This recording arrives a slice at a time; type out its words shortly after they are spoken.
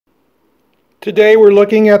Today we're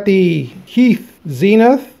looking at the Heath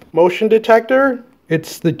Zenith motion detector.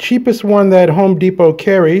 It's the cheapest one that Home Depot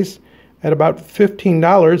carries at about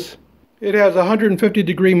 $15. It has a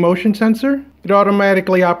 150-degree motion sensor. It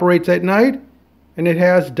automatically operates at night, and it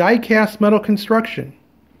has die-cast metal construction.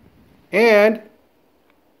 And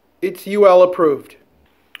it's UL approved.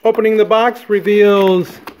 Opening the box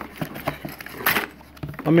reveals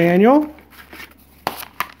a manual.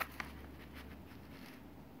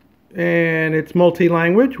 And it's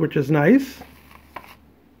multi-language, which is nice.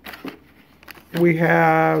 We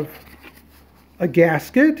have a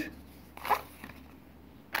gasket,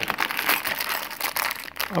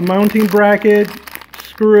 a mounting bracket,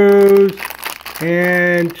 screws,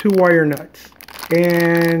 and 2 wire nuts,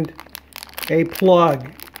 and a plug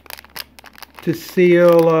to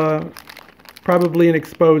seal probably an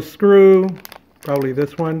exposed screw, probably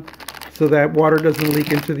this one, so that water doesn't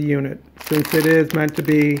leak into the unit, since it is meant to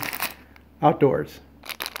be outdoors.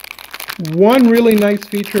 One really nice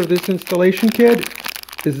feature of this installation kit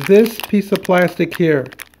is this piece of plastic here.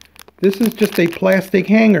 This is just a plastic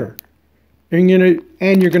hanger, and you're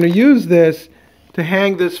going to use this to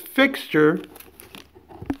hang this fixture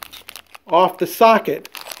off the socket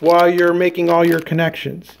while you're making all your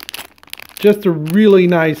connections. Just a really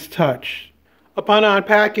nice touch. Upon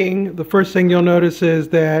unpacking, the first thing you'll notice is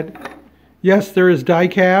that yes, there is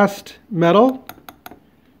die-cast metal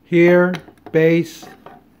here, base,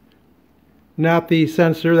 not the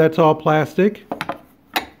sensor, that's all plastic.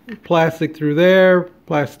 Plastic through there,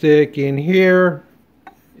 plastic in here,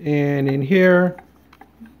 and in here.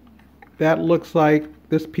 That looks like,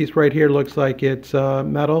 this piece right here looks like it's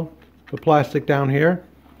metal, the plastic down here.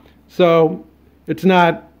 So it's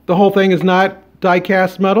not, the whole thing is not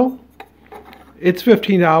die-cast metal. It's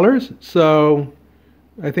 $15, so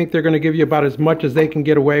I think they're going to give you about as much as they can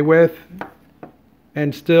get away with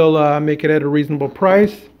and still make it at a reasonable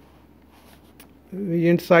price. The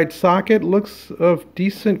inside socket looks of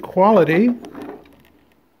decent quality.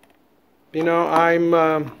 You know,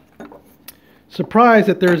 I'm surprised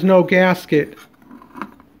that there's no gasket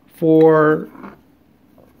for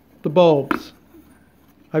the bulbs.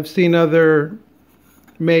 I've seen other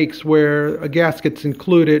makes where a gasket's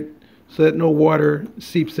included so that no water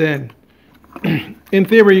seeps in. In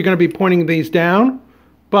theory, you're going to be pointing these down,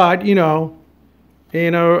 but you know,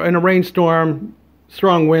 in a rainstorm,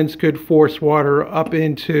 strong winds could force water up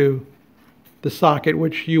into the socket,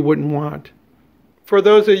 which you wouldn't want. For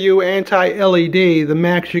those of you anti-LED, the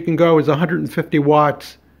max you can go is 150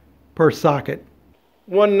 watts per socket.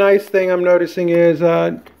 One nice thing I'm noticing is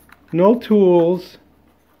no tools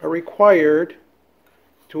are required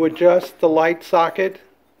to adjust the light socket.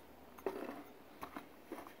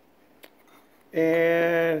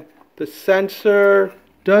 And the sensor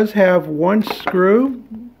does have one screw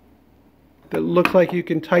that looks like you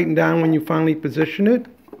can tighten down when you finally position it.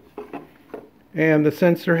 And the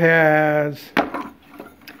sensor has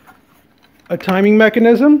a timing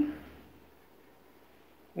mechanism.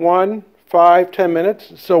 1, 5, 10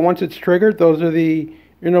 minutes. So once it's triggered, those are the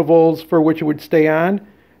intervals for which it would stay on.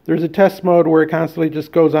 There's a test mode where it constantly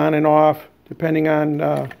just goes on and off depending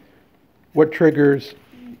on what triggers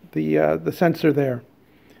the sensor there.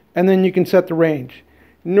 And then you can set the range.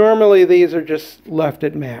 Normally these are just left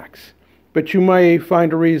at max, but you may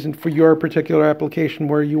find a reason for your particular application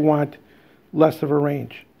where you want less of a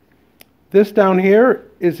range. This down here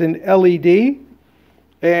is an LED,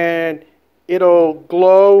 and it'll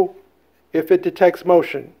glow if it detects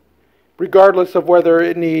motion, regardless of whether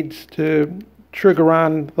it needs to trigger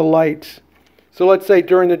on the lights. So let's say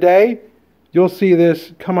during the day, you'll see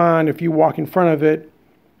this come on if you walk in front of it,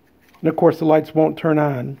 and of course the lights won't turn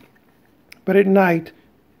on. But at night,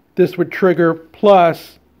 this would trigger,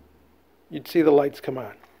 plus you'd see the lights come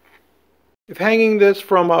on. If hanging this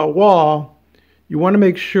from a wall, you want to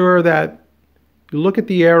make sure that you look at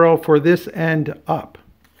the arrow for this end up.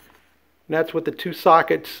 And that's with the 2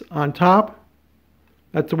 sockets on top.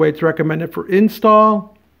 That's the way it's recommended for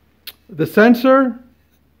install. The sensor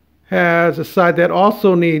has a side that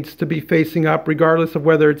also needs to be facing up, regardless of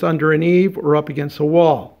whether it's under an eave or up against a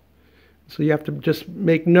wall. So you have to just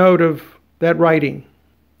make note of that writing.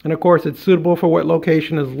 And of course, it's suitable for what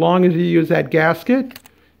location as long as you use that gasket.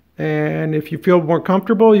 And if you feel more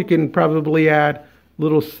comfortable, you can probably add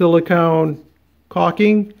little silicone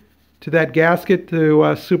caulking to that gasket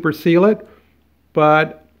to super seal it.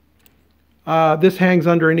 But this hangs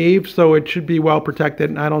under an eave, so it should be well protected,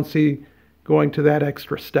 and I don't see going to that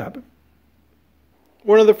extra step.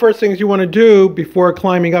 One of the first things you want to do before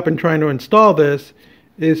climbing up and trying to install this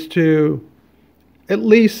is to at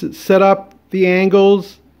least set up the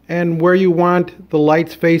angles and where you want the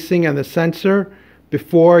lights facing and the sensor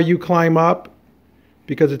before you climb up,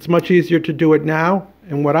 because it's much easier to do it now.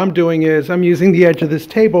 And what I'm doing is I'm using the edge of this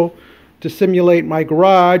table to simulate my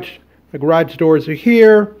garage. The garage doors are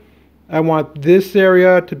here. I want this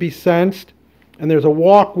area to be sensed, and there's a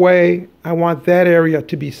walkway. I want that area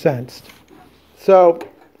to be sensed. So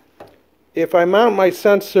if I mount my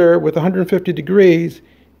sensor with 150 degrees,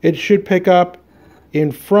 it should pick up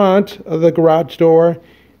in front of the garage door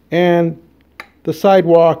and the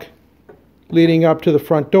sidewalk leading up to the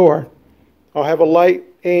front door. I'll have a light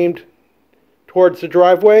aimed towards the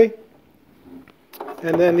driveway,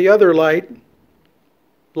 and then the other light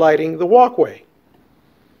lighting the walkway.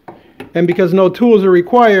 And because no tools are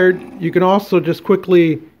required, you can also just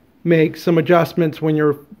quickly make some adjustments when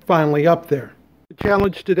you're finally up there. The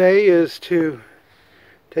challenge today is to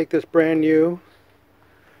take this brand new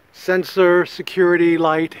sensor security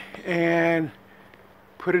light and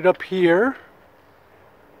put it up here,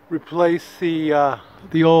 replace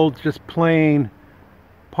the old just plain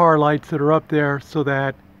PAR lights that are up there, so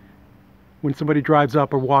that when somebody drives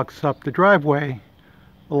up or walks up the driveway,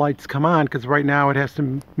 the lights come on, because right now it has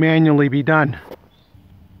to manually be done.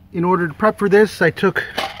 In order to prep for this, I took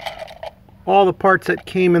all the parts that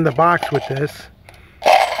came in the box with this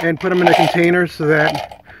and put them in a container so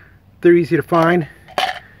that they're easy to find,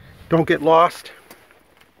 don't get lost.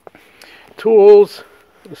 Tools,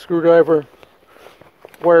 a screwdriver,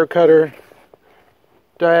 wire cutter,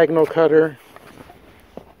 diagonal cutter,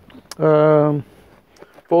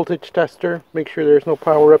 voltage tester, make sure there's no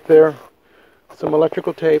power up there, some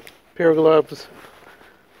electrical tape, pair of gloves.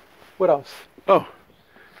 What else? Oh,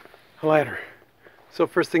 a ladder. So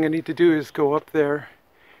first thing I need to do is go up there,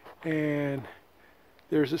 and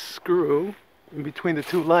there's a screw in between the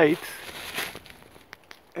two lights,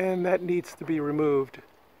 and that needs to be removed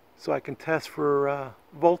so I can test for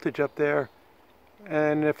voltage up there,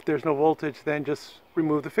 and if there's no voltage, then just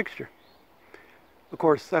remove the fixture. Of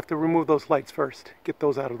course, I have to remove those lights first, get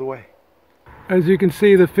those out of the way. As you can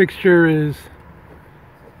see, the fixture is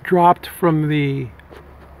dropped from the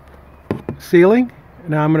ceiling.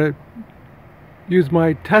 Now I'm going to use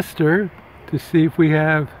my tester to see if we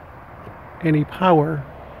have any power.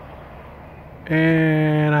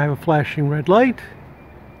 And I have a flashing red light,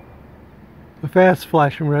 a fast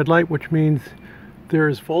flashing red light, which means there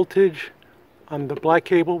is voltage on the black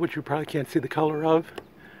cable, which you probably can't see the color of.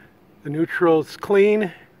 The neutral's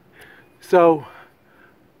clean. So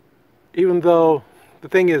even though the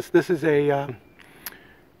thing is, this is a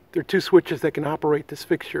there are two switches that can operate this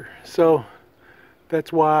fixture, so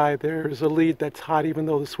that's why there's a lead that's hot even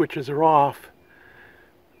though the switches are off,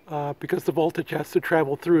 because the voltage has to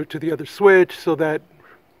travel through to the other switch, so that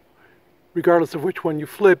regardless of which one you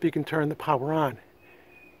flip, you can turn the power on.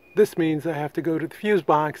 This means I have to go to the fuse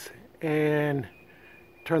box and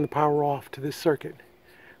turn the power off to this circuit,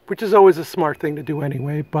 which is always a smart thing to do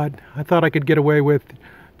anyway, but I thought I could get away with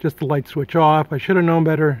just the light switch off. I should have known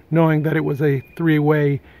better, knowing that it was a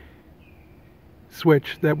three-way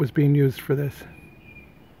switch that was being used for this.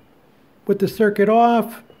 With the circuit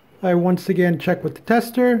off, I once again check with the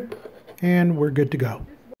tester, and we're good to go.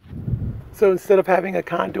 So instead of having a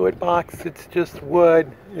conduit box, it's just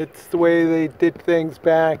wood. It's the way they did things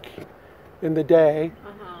back in the day.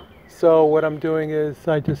 So what I'm doing is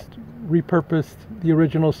I just repurposed the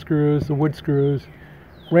original screws, the wood screws,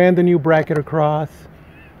 ran the new bracket across,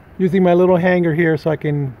 using my little hanger here so I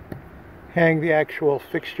can hang the actual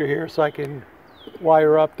fixture here, so I can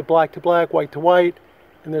wire up the black to black, white to white,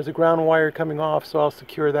 and there's a ground wire coming off, so I'll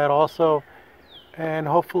secure that also. And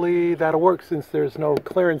hopefully that'll work. Since there's no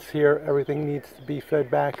clearance here, everything needs to be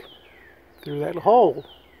fed back through that hole.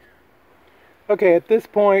 Okay, at this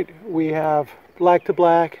point we have black to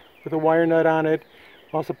black with a wire nut on it.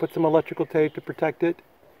 Also put some electrical tape to protect it.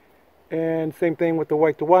 And same thing with the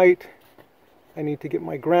white to white. I need to get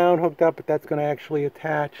my ground hooked up, but that's going to actually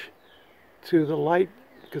attach to the light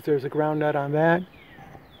because there's a ground nut on that.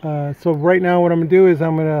 So right now what I'm going to do is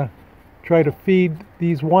I'm going to try to feed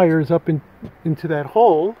these wires up into that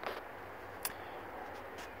hole.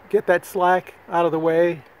 Get that slack out of the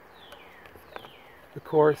way. Of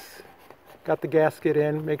course, got the gasket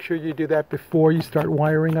in. Make sure you do that before you start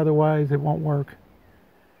wiring, otherwise it won't work.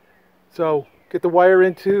 So get the wire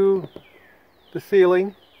into the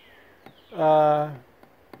ceiling.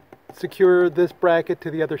 Secure this bracket to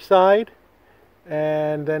the other side,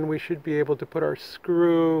 and then we should be able to put our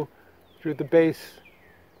screw through the base,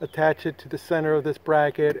 attach it to the center of this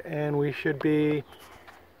bracket, and we should be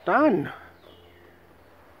done.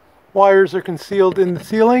 Wires are concealed in the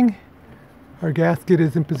ceiling. Our gasket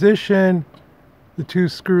is in position. The two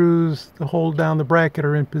screws to hold down the bracket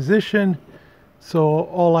are in position. So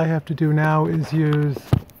all I have to do now is use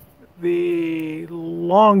the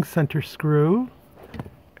long center screw,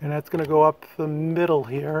 and that's going to go up the middle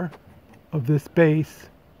here of this base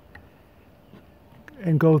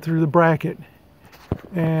and go through the bracket,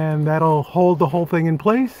 and that'll hold the whole thing in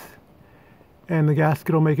place, and the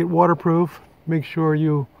gasket will make it waterproof. Make sure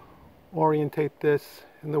you orientate this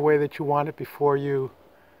in the way that you want it before you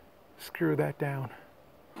screw that down.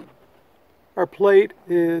 Our plate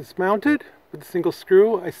is mounted with a single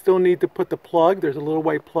screw. I still need to put the plug. There's a little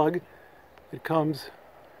white plug that comes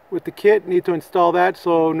with the kit. Need to install that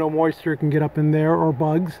so no moisture can get up in there or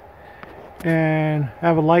bugs. And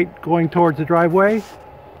have a light going towards the driveway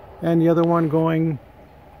and the other one going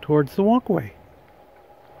towards the walkway.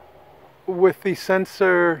 With the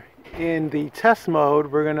sensor in the test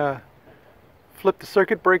mode, we're going to flip the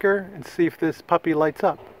circuit breaker and see if this puppy lights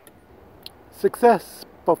up. Success!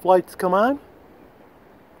 Both lights come on.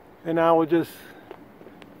 And now we'll just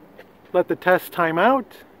let the test time out.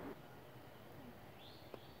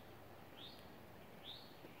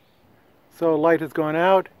 So light has gone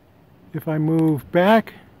out. If I move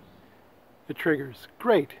back, it triggers.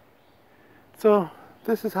 Great. So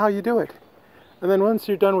this is how you do it. And then once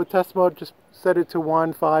you're done with test mode, just set it to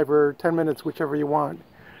 1, 5, or 10 minutes, whichever you want.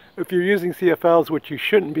 If you're using CFLs, which you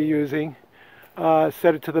shouldn't be using,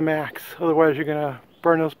 set it to the max. Otherwise you're going to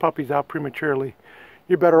burn those puppies out prematurely.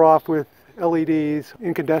 You're better off with LEDs,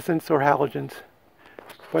 incandescents, or halogens.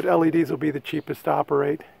 But LEDs will be the cheapest to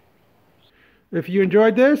operate. If you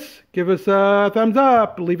enjoyed this, give us a thumbs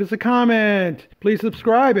up, leave us a comment. Please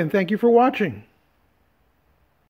subscribe, and thank you for watching.